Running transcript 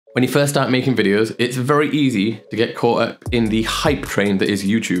When you first start making videos, it's very easy to get caught up in the hype train that is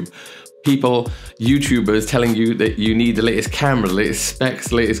YouTube. YouTubers telling you that you need the latest camera, the latest specs,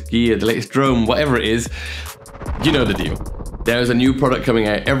 the latest gear, the latest drone, whatever it is, you know the deal. There's a new product coming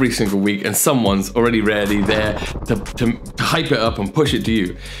out every single week and someone's already ready there to hype it up and push it to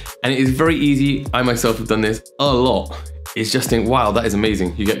you. And it is very easy, I myself have done this a lot. It's just think, wow, that is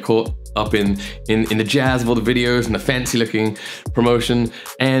amazing. You get caught up in the jazz of all the videos and the fancy looking promotion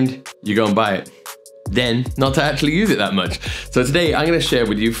and you go and buy it. Then not to actually use it that much. So today I'm going to share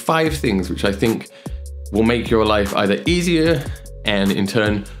with you 5 things which I think will make your life either easier and in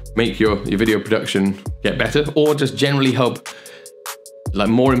turn make your video production get better, or just generally help, like,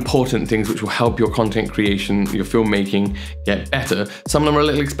 more important things which will help your content creation, your filmmaking get better. Some of them are a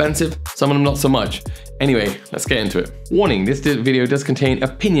little expensive, some of them not so much. Anyway, let's get into it. Warning, this video does contain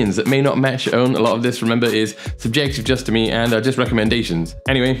opinions that may not match your own. A lot of this, remember, is subjective just to me and are just recommendations.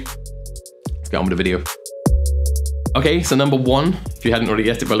 Anyway, let's get on with the video. Okay, so number 1, if you hadn't already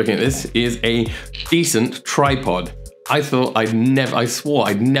guessed it by looking at this, is a decent tripod. I swore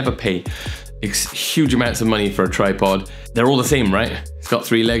I'd never pay huge amounts of money for a tripod. They're all the same, right? It's got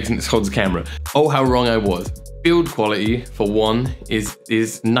 3 legs and it holds a camera. Oh, how wrong I was. Build quality, for one,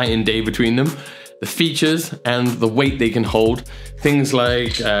 is night and day between them. The features and the weight they can hold. Things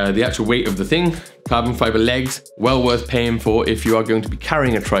like the actual weight of the thing, carbon fiber legs, well worth paying for if you are going to be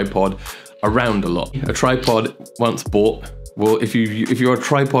carrying a tripod around a lot. A tripod once bought, well, if you're a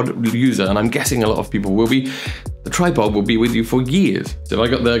tripod user, and I'm guessing a lot of people will be, the tripod will be with you for years. So I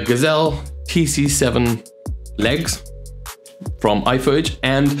got the Gazelle TC7 legs from iFootage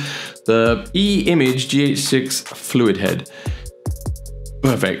and the E-Image GH6 fluid head.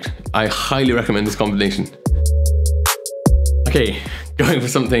 Perfect. I highly recommend this combination. Okay, going for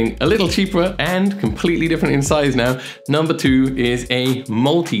something a little cheaper and completely different in size now. Number 2 is a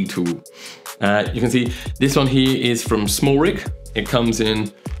multi-tool. You can see this one here is from Small Rig. It comes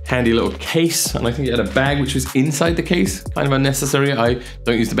in handy little case, and I think it had a bag which was inside the case. Kind of unnecessary. I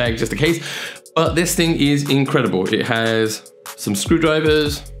don't use the bag, just the case. But this thing is incredible. It has some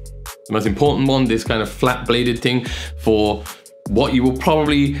screwdrivers. The most important one, this kind of flat bladed thing for what you will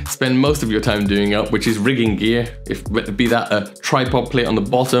probably spend most of your time doing up, which is rigging gear, be that a tripod plate on the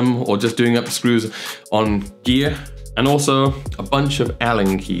bottom or just doing up the screws on gear. And also a bunch of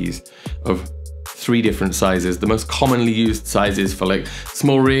Allen keys of 3 different sizes, the most commonly used sizes for like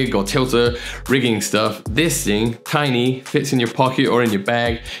small rig or tilter rigging stuff. This thing, tiny, fits in your pocket or in your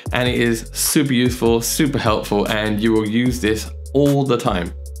bag, and it is super useful, super helpful, and you will use this all the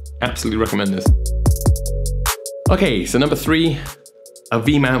time. Absolutely recommend this. Okay, so number 3, a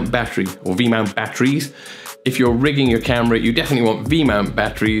V-mount battery or V-mount batteries. If you're rigging your camera, you definitely want V-mount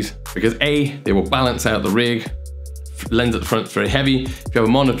batteries because A, they will balance out the rig. Lens at the front is very heavy. If you have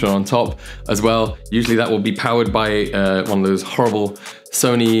a monitor on top as well, usually that will be powered by one of those horrible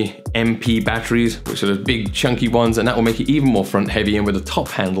Sony MP batteries, which are the big chunky ones, and that will make it even more front heavy. And with a top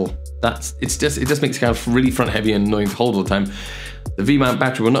handle, it just makes it kind of really front heavy and annoying to hold all the time. The V-mount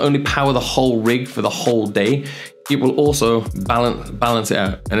battery will not only power the whole rig for the whole day, it will also balance it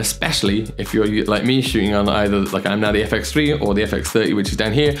out. And especially if you're like me, shooting on either, like I'm now, the FX3 or the FX30, which is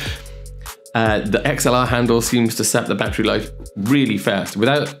down here, the XLR handle seems to sap the battery life really fast.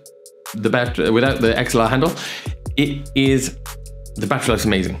 Without the XLR handle, the battery life's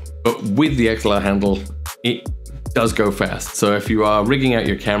amazing. But with the XLR handle, it does go fast. So if you are rigging out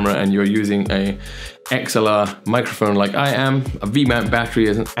your camera and you're using a XLR microphone like I am, a V-mount battery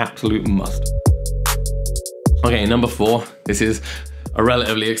is an absolute must. Okay, number 4, this is a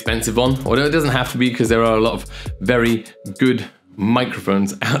relatively expensive one, although it doesn't have to be because there are a lot of very good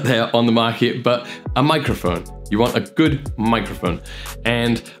microphones out there on the market, but a microphone. You want a good microphone.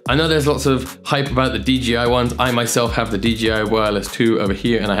 And I know there's lots of hype about the DJI ones. I myself have the DJI Wireless 2 over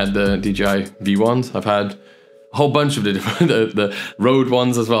here, and I had the DJI V1s. I've had a whole bunch of the different, the Rode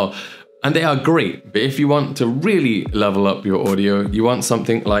ones as well. And they are great, but if you want to really level up your audio, you want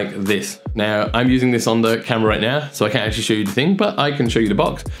something like this. Now, I'm using this on the camera right now, so I can't actually show you the thing, but I can show you the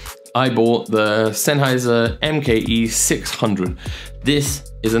box. I bought the Sennheiser MKE 600.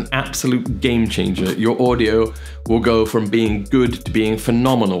 This is an absolute game changer. Your audio will go from being good to being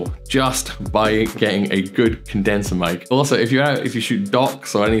phenomenal just by getting a good condenser mic. Also, if you shoot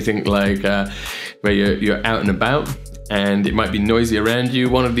docs or anything like where you're out and about and it might be noisy around you,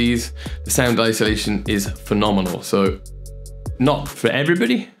 one of these, the sound isolation is phenomenal. So not for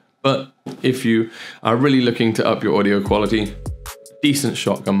everybody, but if you are really looking to up your audio quality, decent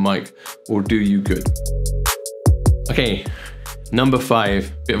shotgun mic will do you good. Okay, number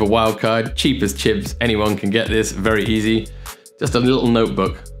 5, bit of a wild card, cheap as chips. Anyone can get this, very easy. Just a little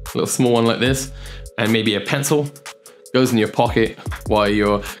notebook. little small one like this, and maybe a pencil. Goes in your pocket while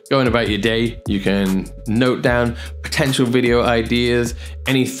you're going about your day. You can note down potential video ideas,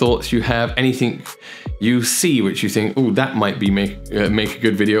 any thoughts you have, anything you see which you think, oh, that might be make a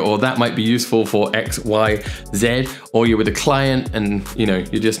good video, or that might be useful for X, Y, Z, or you're with a client and you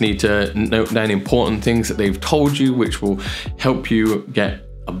just need to note down important things that they've told you which will help you get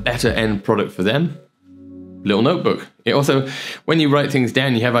a better end product for them. Little notebook. It also, when you write things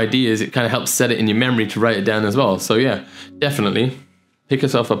down, you have ideas, it kind of helps set it in your memory to write it down as well. So yeah, definitely pick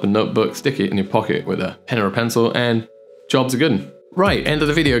yourself up a notebook, stick it in your pocket with a pen or a pencil, and jobs are good. Right, end of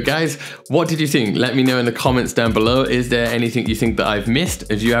the video, guys. What did you think? Let me know in the comments down below. Is there anything you think that I've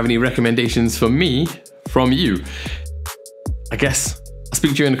missed? If you have any recommendations for me from you, I guess I'll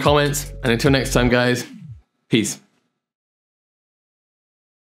speak to you in the comments. And until next time, guys, peace.